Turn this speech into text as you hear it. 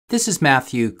This is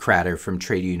Matthew Cratter from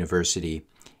Trade University,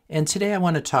 and today I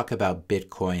want to talk about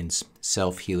Bitcoin's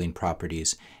self-healing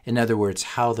properties. In other words,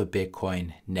 how the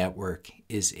Bitcoin network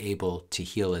is able to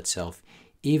heal itself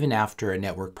even after a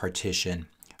network partition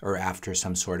or after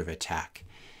some sort of attack.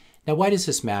 Now, why does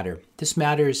this matter? This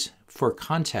matters for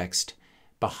context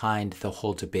behind the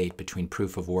whole debate between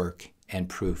proof of work and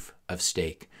proof of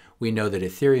stake. We know that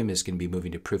Ethereum is going to be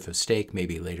moving to proof of stake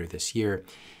maybe later this year.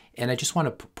 And I just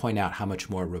want to point out how much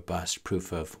more robust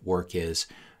proof of work is.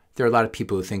 There are a lot of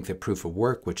people who think that proof of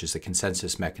work, which is the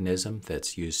consensus mechanism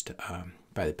that's used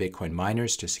by the Bitcoin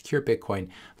miners to secure Bitcoin, a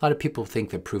lot of people think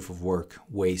that proof of work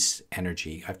wastes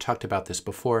energy. I've talked about this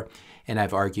before, and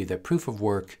I've argued that proof of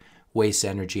work wastes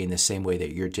energy in the same way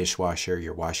that your dishwasher,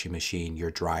 your washing machine,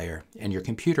 your dryer, and your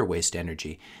computer waste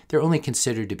energy. They're only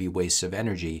considered to be wastes of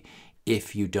energy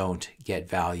if you don't get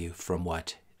value from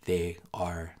what they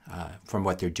are from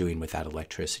what they're doing with that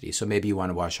electricity. So maybe you want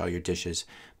to wash all your dishes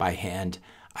by hand.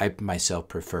 I myself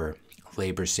prefer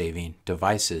labor-saving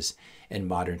devices and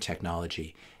modern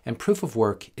technology. And proof of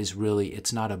work is really,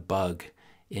 it's not a bug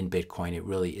in Bitcoin. It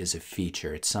really is a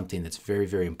feature. It's something that's very,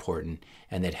 very important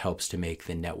and that helps to make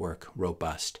the network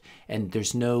robust. And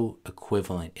there's no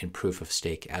equivalent in proof of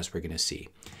stake, as we're going to see.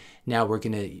 Now we're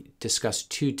going to discuss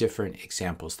two different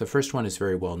examples. The first one is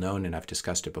very well known, and I've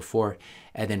discussed it before,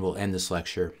 and then we'll end this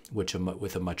lecture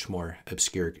with a much more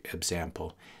obscure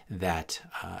example that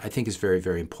I think is very,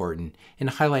 very important in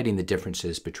highlighting the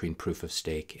differences between proof of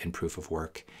stake and proof of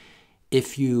work.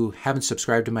 If you haven't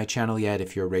subscribed to my channel yet,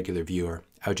 if you're a regular viewer,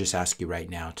 I would just ask you right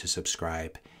now to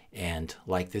subscribe and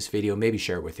like this video, maybe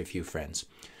share it with a few friends.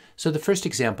 So the first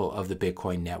example of the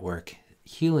Bitcoin network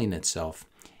healing itself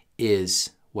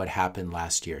is what happened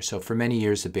last year. So for many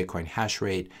years, the Bitcoin hash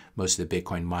rate, most of the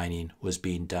Bitcoin mining was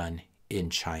being done in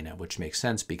China, which makes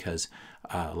sense because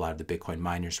a lot of the Bitcoin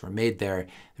miners were made there.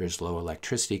 There's low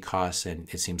electricity costs, and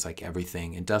it seems like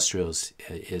everything industrial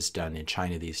is done in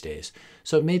China these days.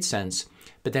 So it made sense.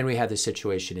 But then we had this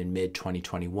situation in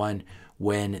mid-2021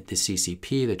 when the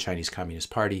CCP, the Chinese Communist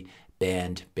Party,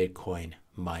 banned Bitcoin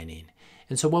mining.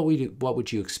 And so what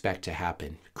would you expect to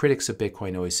happen? Critics of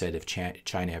Bitcoin always said if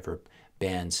China ever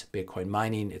bans Bitcoin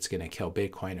mining, it's going to kill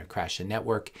Bitcoin or crash the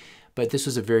network. But this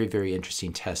was a very, very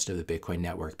interesting test of the Bitcoin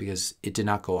network because it did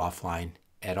not go offline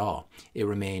at all. It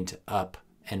remained up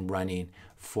and running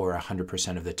for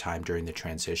 100% of the time during the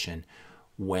transition.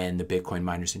 When the Bitcoin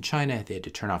miners in China, they had to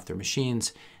turn off their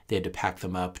machines, they had to pack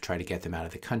them up, try to get them out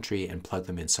of the country and plug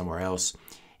them in somewhere else.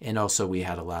 And also we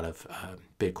had a lot of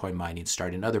Bitcoin mining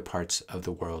start in other parts of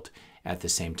the world at the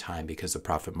same time because the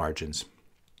profit margins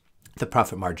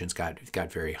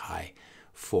got very high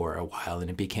for a while, and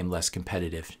it became less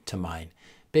competitive to mine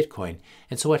Bitcoin.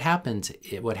 And so what happened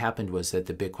was that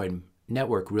the Bitcoin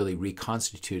network really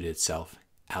reconstituted itself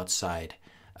outside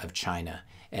of China,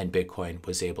 and Bitcoin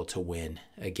was able to win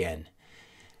again.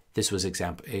 This was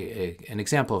an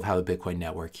example of how the Bitcoin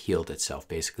network healed itself.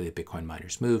 Basically, the Bitcoin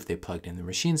miners moved, they plugged in their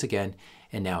machines again,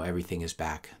 and now everything is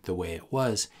back the way it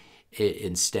was.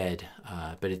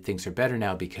 But things are better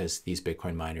now because these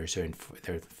Bitcoin miners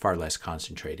they're far less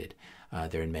concentrated.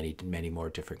 They're in many more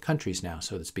different countries now.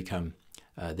 So it's become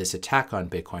this attack on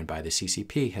Bitcoin by the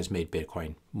CCP has made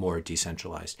Bitcoin more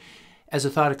decentralized. As a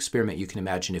thought experiment, you can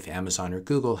imagine if Amazon or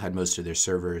Google had most of their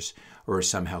servers or were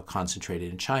somehow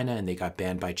concentrated in China and they got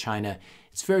banned by China,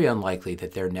 it's very unlikely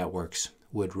that their networks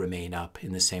would remain up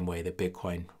in the same way that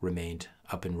Bitcoin remained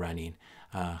up and running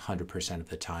 100% of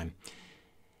the time.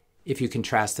 If you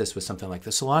contrast this with something like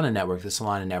the Solana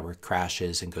network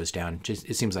crashes and goes down,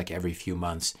 it seems like every few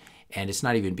months, and it's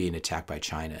not even being attacked by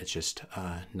China. It's just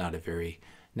not a very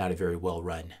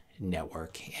well-run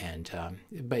network.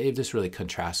 But this really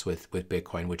contrasts with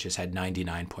Bitcoin, which has had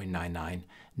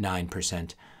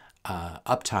 99.999%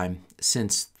 uptime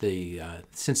since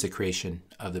the creation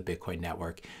of the Bitcoin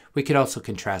network. We could also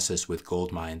contrast this with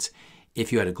gold mines.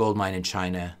 If you had a gold mine in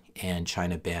China and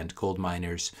China banned gold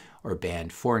miners or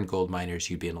banned foreign gold miners,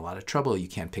 you'd be in a lot of trouble. You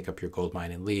can't pick up your gold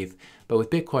mine and leave. But with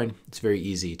Bitcoin, it's very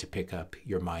easy to pick up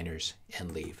your miners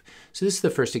and leave. So this is the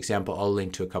first example. I'll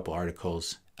link to a couple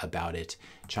articles about it.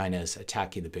 China's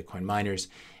attacking the Bitcoin miners,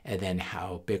 and then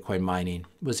how Bitcoin mining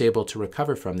was able to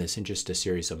recover from this in just a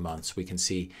series of months. We can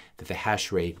see that the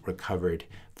hash rate recovered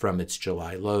from its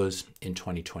July lows in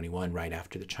 2021, right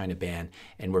after the China ban,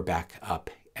 and we're back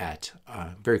up at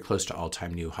very close to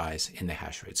all-time new highs in the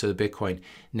hash rate. So the Bitcoin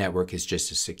network is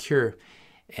just as secure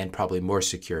and probably more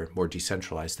secure, more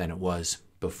decentralized than it was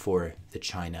before the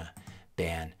China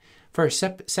ban. For our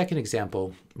second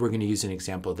example, we're going to use an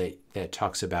example that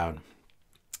talks about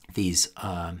these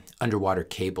underwater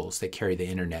cables that carry the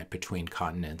internet between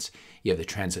continents. You have the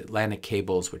transatlantic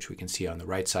cables, which we can see on the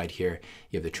right side here.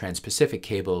 You have the trans-Pacific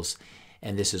cables,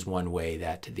 and this is one way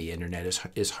that the internet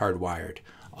is hardwired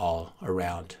all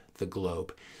around the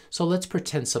globe. So let's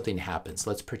pretend something happens.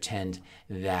 Let's pretend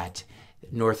that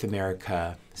North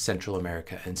America, Central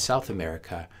America, and South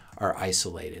America are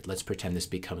isolated. Let's pretend this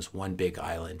becomes one big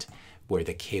island where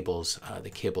the cables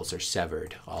are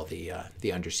severed. All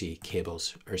the undersea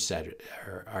cables are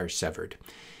severed.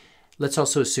 Let's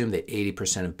also assume that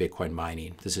 80% of Bitcoin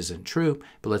mining, this isn't true,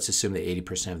 but let's assume that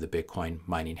 80% of the Bitcoin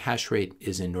mining hash rate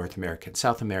is in North America and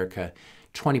South America.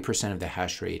 20% of the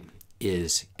hash rate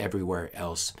is everywhere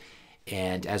else.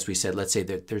 And as we said, let's say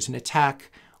that there's an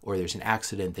attack or there's an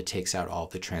accident that takes out all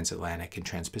the transatlantic and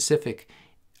trans-Pacific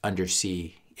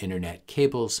undersea internet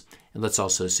cables. And let's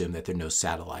also assume that there are no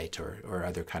satellite or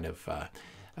other kind of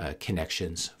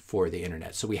connections for the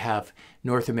internet. So we have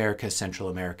North America, Central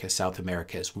America, South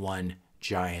America as one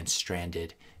giant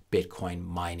stranded Bitcoin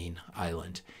mining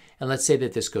island. And let's say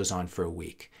that this goes on for a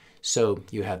week. So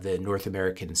you have the North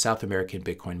American and South American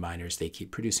Bitcoin miners, they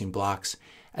keep producing blocks,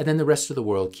 and then the rest of the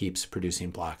world keeps producing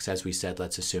blocks. As we said,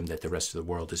 let's assume that the rest of the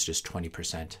world is just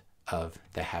 20% of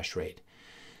the hash rate.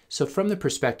 So from the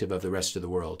perspective of the rest of the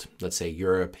world, let's say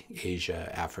Europe,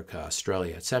 Asia, Africa,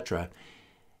 Australia, etc.,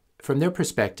 from their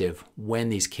perspective, when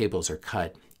these cables are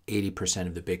cut, 80%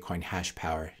 of the Bitcoin hash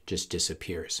power just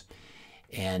disappears.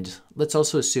 And let's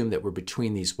also assume that we're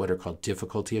between these what are called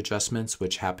difficulty adjustments,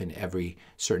 which happen every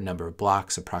certain number of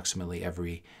blocks, approximately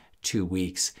every 2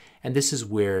 weeks. And this is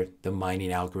where the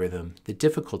mining algorithm, the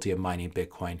difficulty of mining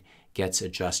Bitcoin, gets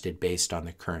adjusted based on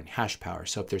the current hash power.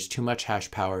 So if there's too much hash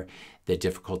power, the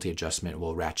difficulty adjustment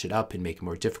will ratchet up and make it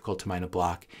more difficult to mine a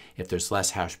block. If there's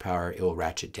less hash power, it will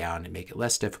ratchet down and make it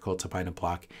less difficult to mine a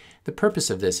block. The purpose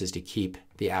of this is to keep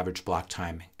the average block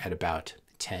time at about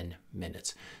 10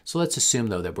 minutes. So let's assume,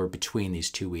 though, that we're between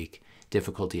these 2-week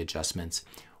difficulty adjustments.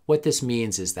 What this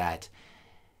means is that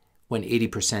when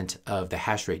 80% of the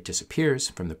hash rate disappears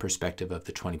from the perspective of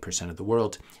the 20% of the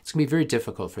world, it's going to be very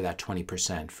difficult for that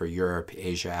 20%, for Europe,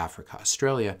 Asia, Africa,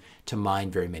 Australia, to mine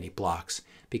very many blocks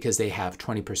because they have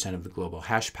 20% of the global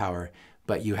hash power,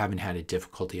 but you haven't had a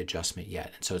difficulty adjustment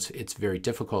yet. And so it's very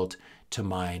difficult to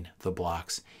mine the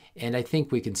blocks. And I think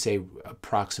we can say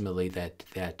approximately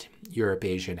that Europe,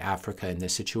 Asia, and Africa in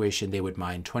this situation, they would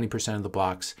mine 20% of the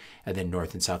blocks, and then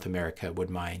North and South America would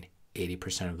mine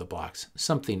 80% of the blocks,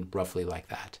 something roughly like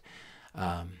that,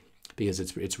 because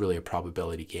it's really a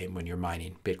probability game when you're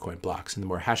mining Bitcoin blocks. And the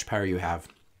more hash power you have,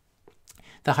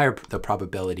 the higher the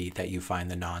probability that you find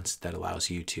the nonce that allows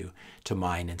you to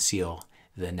mine and seal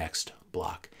the next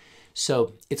block.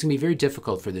 So it's going to be very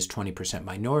difficult for this 20%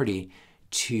 minority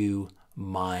to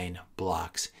mine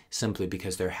blocks simply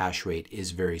because their hash rate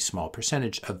is a very small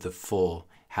percentage of the full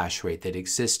hash rate that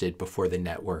existed before the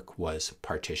network was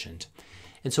partitioned.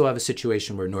 And so I have a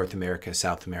situation where North America,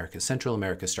 South America, Central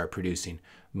America start producing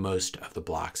most of the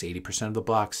blocks, 80% of the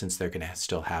blocks, since they're going to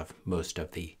still have most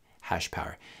of the hash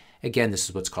power. Again, this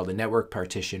is what's called a network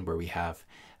partition, where we have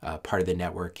part of the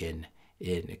network in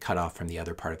cut off from the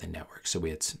other part of the network. So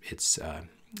it's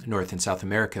North and South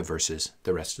America versus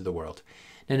the rest of the world.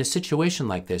 And in a situation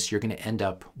like this, you're going to end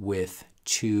up with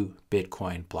 2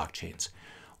 Bitcoin blockchains.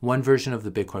 One version of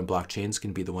the Bitcoin blockchain is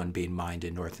going to be the one being mined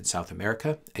in North and South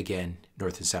America. Again,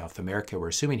 North and South America, we're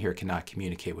assuming here, cannot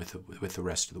communicate with the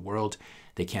rest of the world.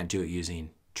 They can't do it using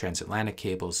transatlantic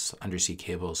cables, undersea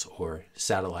cables, or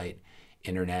satellite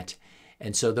internet.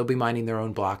 And so they'll be mining their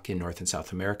own block in North and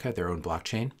South America, their own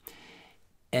blockchain.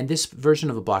 And this version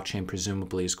of the blockchain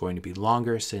presumably is going to be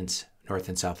longer, since North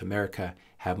and South America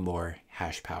have more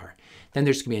hash power. Then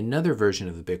there's going to be another version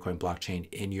of the Bitcoin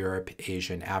blockchain in Europe,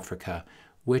 Asia, and Africa,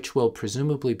 which will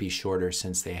presumably be shorter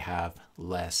since they have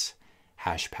less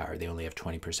hash power. They only have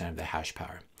 20% of the hash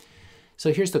power.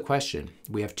 So here's the question.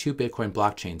 We have 2 Bitcoin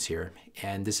blockchains here,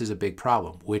 and this is a big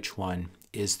problem. Which one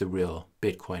is the real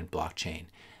Bitcoin blockchain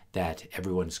that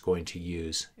everyone's going to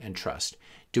use and trust?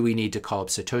 Do we need to call up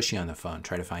Satoshi on the phone,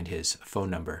 try to find his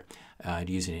phone number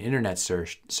using an internet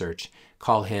search,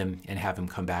 call him and have him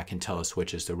come back and tell us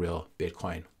which is the real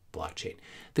Bitcoin blockchain?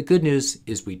 The good news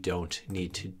is we don't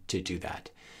need to do that.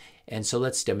 And so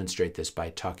let's demonstrate this by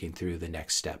talking through the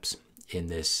next steps in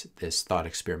this thought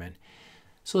experiment.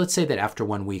 So let's say that after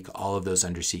 1 week, all of those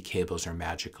undersea cables are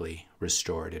magically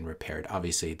restored and repaired.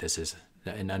 Obviously, this is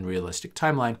an unrealistic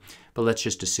timeline, but let's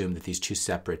just assume that these 2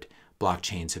 separate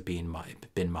blockchains have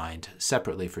been mined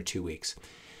separately for 2 weeks.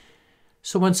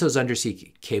 So once those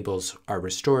undersea cables are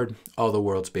restored, all the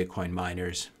world's Bitcoin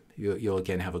miners, you'll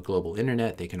again have a global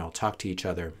internet. They can all talk to each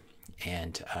other.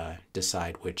 and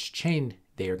decide which chain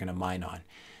they are going to mine on.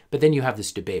 But then you have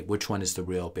this debate, which one is the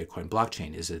real Bitcoin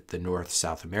blockchain? Is it the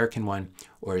North-South American one,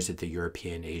 or is it the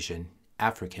European, Asian,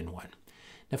 African one?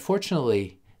 Now,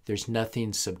 fortunately, there's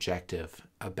nothing subjective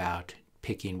about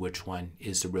picking which one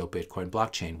is the real Bitcoin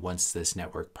blockchain once this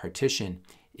network partition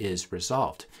is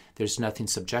resolved. There's nothing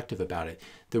subjective about it.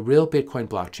 The real Bitcoin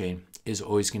blockchain is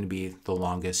always going to be the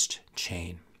longest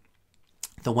chain.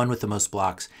 The one with the most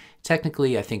blocks.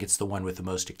 Technically, I think it's the one with the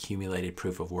most accumulated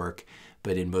proof of work,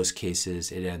 but in most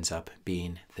cases, it ends up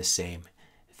being the same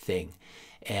thing.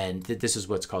 And this is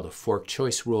what's called a fork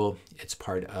choice rule. It's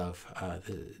part of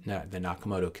the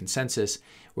Nakamoto consensus,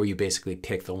 where you basically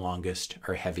pick the longest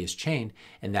or heaviest chain,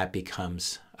 and that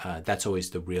becomes, that's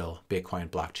always the real Bitcoin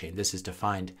blockchain. This is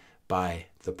defined by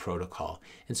the protocol.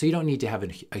 And so you don't need to have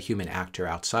a human actor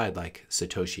outside like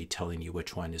Satoshi telling you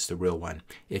which one is the real one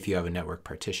if you have a network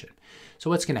partition. So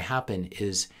what's going to happen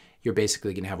is you're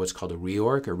basically going to have what's called a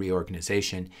reorg or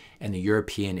reorganization, and the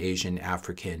European, Asian,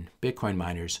 African Bitcoin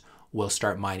miners will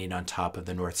start mining on top of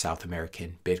the North-South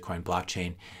American Bitcoin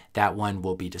blockchain. That one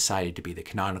will be decided to be the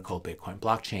canonical Bitcoin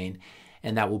blockchain,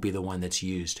 and that will be the one that's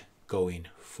used going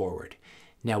forward.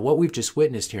 Now, what we've just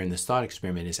witnessed here in this thought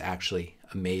experiment is actually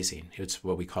amazing. It's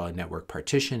what we call a network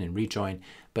partition and rejoin,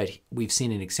 but we've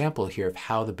seen an example here of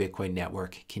how the Bitcoin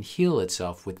network can heal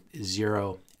itself with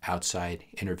zero outside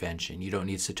intervention. You don't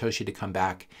need Satoshi to come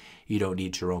back. You don't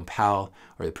need Jerome Powell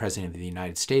or the President of the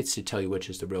United States to tell you which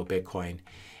is the real Bitcoin.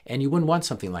 And you wouldn't want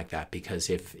something like that, because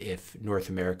if North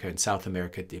America and South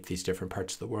America, if these different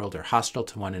parts of the world are hostile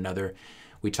to one another,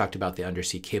 we talked about the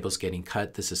undersea cables getting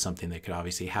cut. This is something that could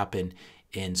obviously happen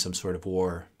in some sort of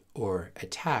war or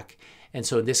attack. And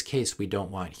so in this case, we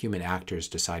don't want human actors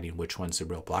deciding which one's the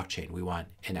real blockchain. We want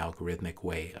an algorithmic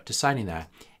way of deciding that.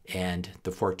 And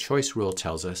the fork choice rule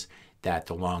tells us that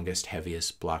the longest,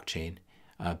 heaviest blockchain,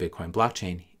 Bitcoin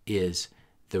blockchain, is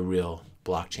the real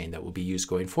blockchain that will be used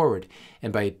going forward.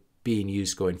 And by being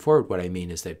used going forward, what I mean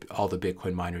is that all the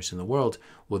Bitcoin miners in the world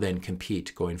will then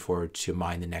compete going forward to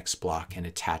mine the next block and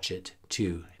attach it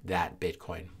to that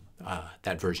Bitcoin,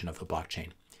 that version of the blockchain.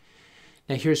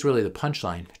 Now, here's really the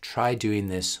punchline. Try doing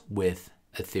this with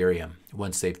Ethereum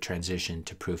once they've transitioned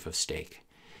to proof of stake.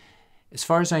 As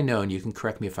far as I know, and you can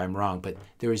correct me if I'm wrong, but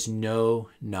there is no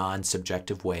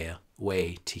non-subjective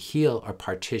way to heal a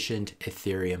partitioned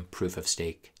Ethereum proof of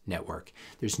stake network.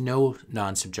 There's no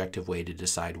non-subjective way to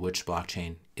decide which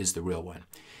blockchain is the real one.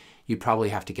 You probably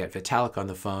have to get Vitalik on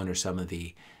the phone, or some of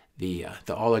the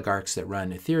oligarchs that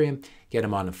run Ethereum, get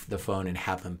them on the phone and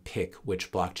have them pick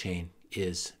which blockchain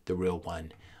is the real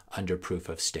one under proof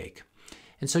of stake.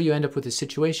 And so you end up with a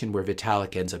situation where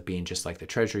Vitalik ends up being just like the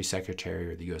Treasury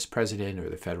Secretary or the US President or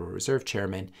the Federal Reserve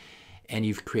Chairman, and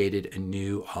you've created a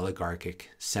new oligarchic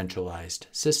centralized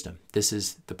system. This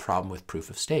is the problem with proof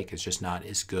of stake. It's just not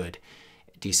as good,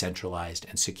 decentralized,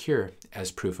 and secure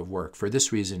as proof of work, for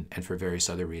this reason and for various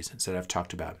other reasons that I've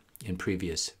talked about in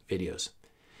previous videos.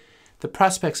 The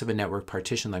prospects of a network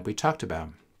partition, like we talked about,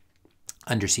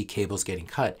 undersea cables getting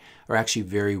cut, are actually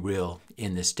very real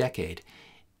in this decade.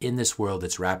 In this world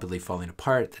that's rapidly falling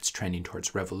apart, that's trending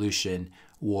towards revolution,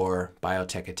 war,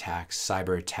 biotech attacks,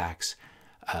 cyber attacks,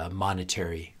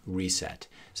 monetary reset.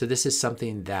 So this is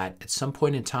something that at some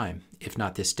point in time, if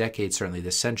not this decade, certainly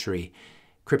this century,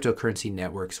 cryptocurrency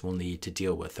networks will need to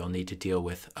deal with. They'll need to deal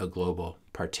with a global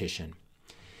partition.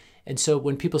 And so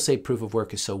when people say proof of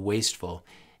work is so wasteful,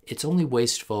 it's only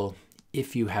wasteful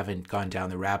if you haven't gone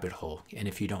down the rabbit hole, and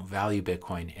if you don't value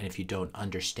Bitcoin, and if you don't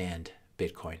understand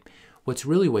Bitcoin. What's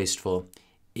really wasteful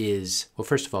is, well,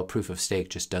 first of all, proof of stake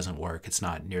just doesn't work. It's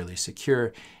not nearly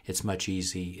secure. It's much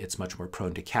more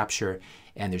prone to capture,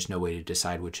 and there's no way to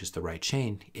decide which is the right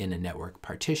chain in a network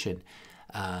partition.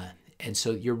 And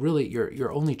so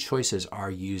your only choices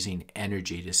are using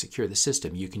energy to secure the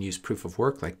system. You can use proof of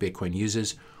work like Bitcoin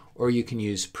uses, or you can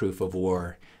use proof of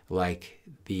war like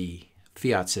the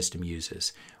fiat system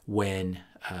uses. When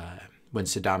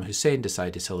Saddam Hussein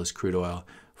decided to sell his crude oil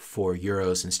for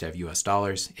euros instead of US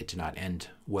dollars, it did not end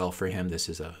well for him. This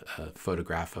is a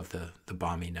photograph of the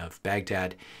bombing of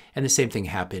Baghdad. And the same thing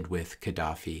happened with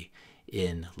Gaddafi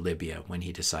in Libya when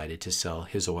he decided to sell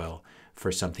his oil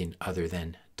for something other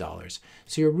than dollars.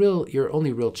 So your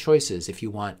only real choices, if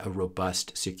you want a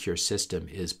robust, secure system,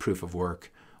 is proof of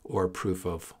work or proof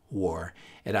of war.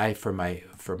 And I, for my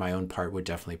own part, would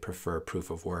definitely prefer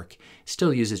proof of work.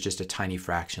 Still uses just a tiny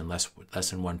fraction, less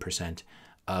than 1%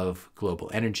 of global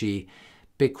energy.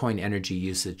 Bitcoin energy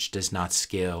usage does not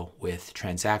scale with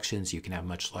transactions. You can have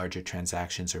much larger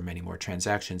transactions or many more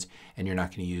transactions, and you're not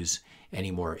going to use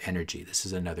any more energy. This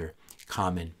is another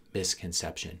common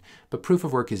misconception. But proof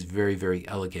of work is very, very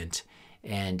elegant,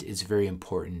 and it's very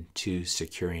important to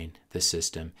securing the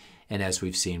system. And as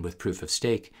we've seen with proof of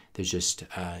stake, there's just,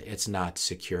 it's not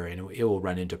secure, and it will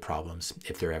run into problems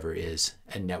if there ever is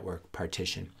a network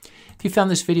partition. If you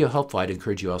found this video helpful, I'd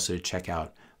encourage you also to check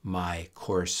out my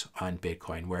course on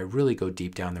Bitcoin, where I really go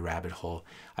deep down the rabbit hole.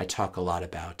 I talk a lot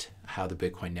about how the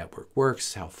Bitcoin network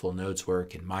works, how full nodes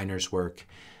work and miners work,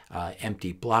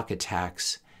 empty block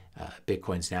attacks,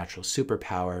 Bitcoin's natural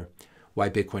superpower, why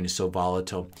Bitcoin is so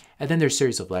volatile. And then there's a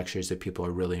series of lectures that people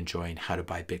are really enjoying: how to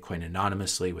buy Bitcoin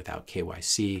anonymously without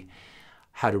KYC,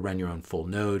 how to run your own full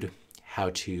node,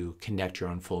 how to connect your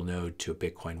own full node to a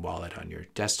Bitcoin wallet on your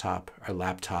desktop or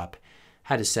laptop,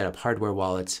 how to set up hardware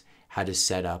wallets, how to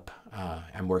set up,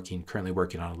 I'm currently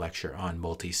working on a lecture on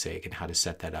multi-sig and how to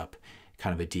set that up,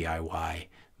 kind of a DIY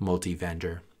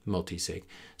multi-vendor multi-sig.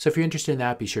 So if you're interested in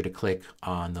that, be sure to click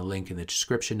on the link in the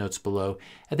description notes below,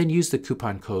 and then use the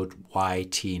coupon code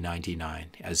YT99,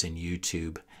 as in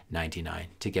YouTube 99,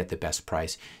 to get the best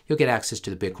price. You'll get access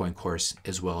to the Bitcoin course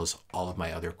as well as all of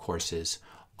my other courses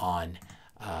on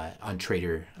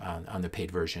Trader, on the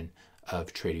paid version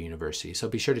of Trader University. So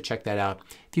be sure to check that out.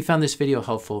 If you found this video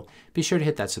helpful, be sure to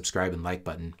hit that subscribe and like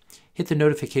button. Hit the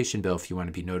notification bell if you want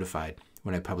to be notified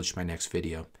when I publish my next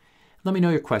video. Let me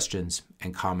know your questions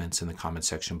and comments in the comment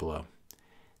section below.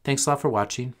 Thanks a lot for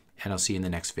watching, and I'll see you in the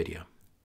next video.